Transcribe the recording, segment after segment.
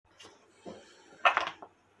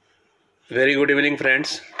Very good evening,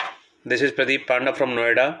 friends. This is Pradeep Panda from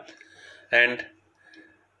Noida, and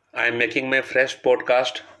I am making my fresh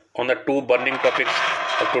podcast on the two burning topics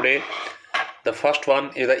of today. The first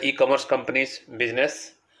one is the e-commerce company's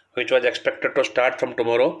business, which was expected to start from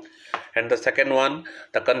tomorrow, and the second one,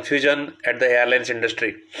 the confusion at the airlines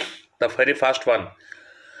industry. The very first one,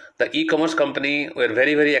 the e-commerce company were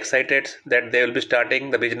very excited that they will be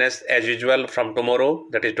starting the business as usual from tomorrow,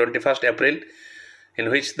 that is 21st April, in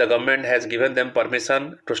which the government has given them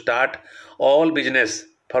permission to start all business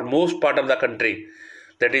for most part of the country,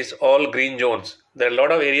 that is all green zones. There are a lot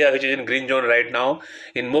of area which is in green zone right now.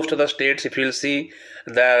 In most of the states, if you will see,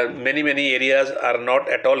 the many areas are not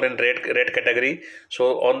at all in red category.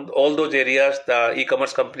 So on all those areas, the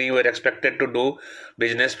e-commerce company were expected to do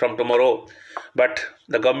business from tomorrow, but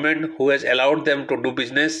the government, who has allowed them to do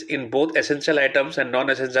business in both essential items and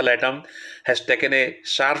non-essential item, has taken a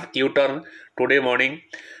sharp U-turn today morning,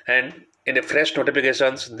 and in a fresh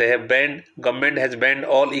notifications, government has banned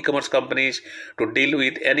all e-commerce companies to deal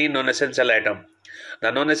with any non-essential item.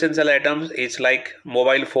 The non-essential items is like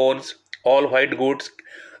mobile phones, all white goods,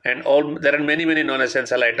 and all. There are many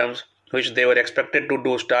non-essential items which they were expected to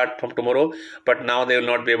do start from tomorrow, but now they will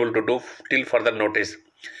not be able to do till further notice.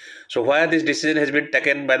 So why this decision has been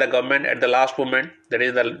taken by the government at the last moment, that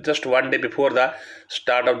is just one day before the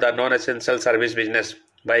start of the non-essential service business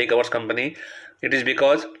by e-commerce company, it is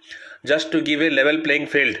because just to give a level playing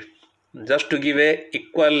field, just to give a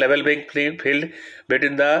equal level playing field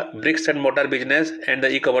between the bricks and mortar business and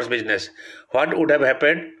the e-commerce business. What would have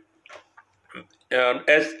happened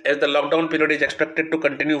as the lockdown period is expected to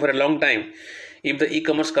continue for a long time? If the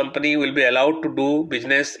e-commerce company will be allowed to do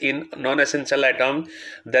business in non-essential item,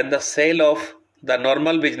 then the sale of the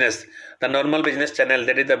normal business channel,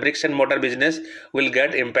 that is the bricks and mortar business, will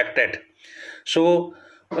get impacted. So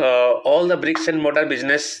all the bricks and mortar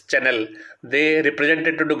business channel, they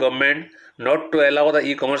represented to the government not to allow the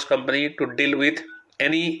e-commerce company to deal with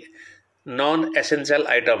any non-essential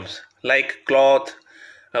items like cloth,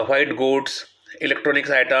 white goods, electronics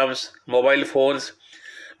items, mobile phones,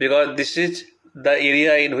 because this is the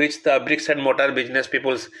area in which the bricks and mortar business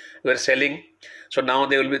peoples were selling. So now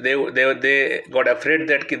they got afraid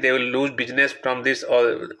that they will lose business from this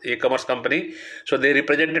e-commerce company. So they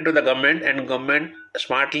represented to the government, and government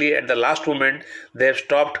smartly at the last moment they have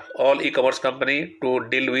stopped all e-commerce company to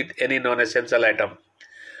deal with any non-essential item.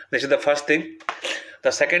 This is the first thing.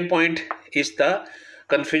 The second point is the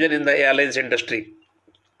confusion in the airlines industry.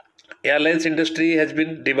 Airlines industry has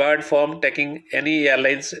been debarred from taking any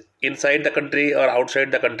airlines inside the country or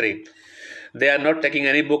outside the country. They are not taking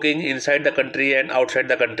any booking inside the country and outside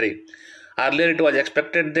the country. Earlier it was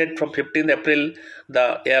expected that from 15th April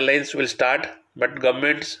the airlines will start, but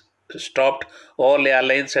government stopped all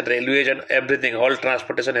airlines and railways and everything. All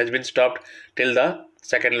transportation has been stopped till the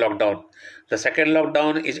second lockdown. The second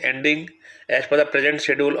lockdown is ending as per the present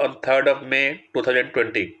schedule on 3rd of May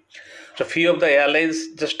 2020. So few of the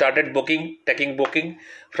airlines just started taking booking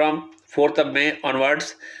from 4th of May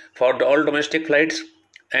onwards for all domestic flights,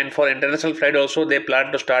 and for international flight also they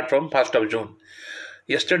plan to start from 1st of June.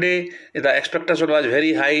 Yesterday the expectation was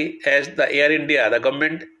very high as the Air India, the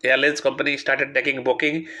government airlines company, started taking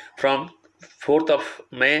booking from 4th of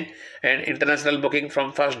May and international booking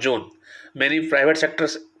from 1st June. Many private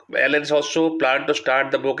sectors airlines also plan to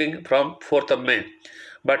start the booking from 4th of May.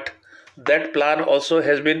 But that plan also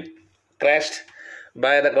has been crashed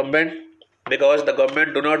by the government, because the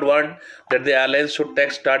government do not want that the airlines should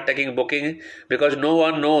start taking booking, because no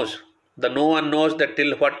one knows that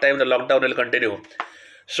till what time the lockdown will continue.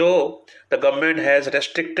 So the government has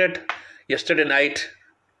restricted yesterday night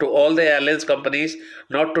to all the airlines companies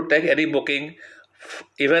not to take any booking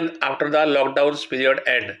even after the lockdown's period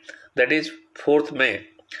end, that is 4th May.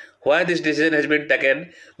 Why this decision has been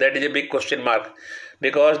taken, that is a big question mark,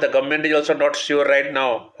 because the government is also not sure right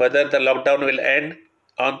now whether the lockdown will end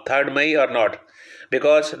on 3rd May or not,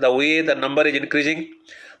 because the way the number is increasing,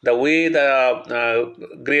 the way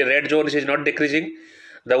the red zone is not decreasing,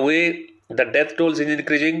 the way the death tolls is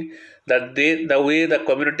increasing, the way the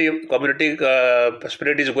community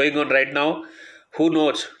spirit is going on right now, who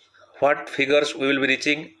knows what figures we will be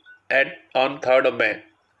reaching on 3rd of May.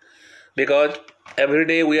 Because every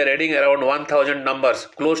day we are adding around 1000 numbers,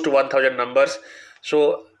 close to 1000 numbers.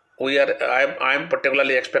 So I am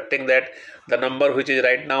particularly expecting that the number which is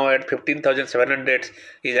right now at 15,700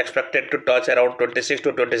 is expected to touch around 26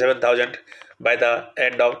 to 27,000 by the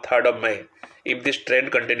end of 3rd of May if this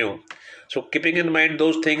trend continue. So keeping in mind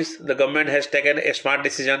those things, the government has taken a smart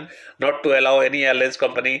decision not to allow any airlines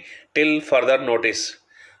company till further notice.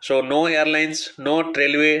 So no airlines, no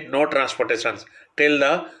railway, no transportations till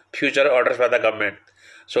the future orders by the government.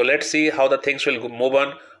 So let's see how the things will move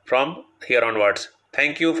on from here onwards.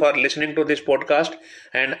 Thank you for listening to this podcast,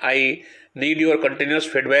 and I need your continuous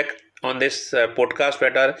feedback on this podcast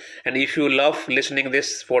better. And if you love listening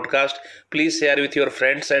this podcast, please share with your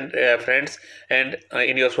friends and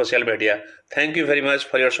in your social media. Thank you very much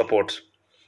for your support.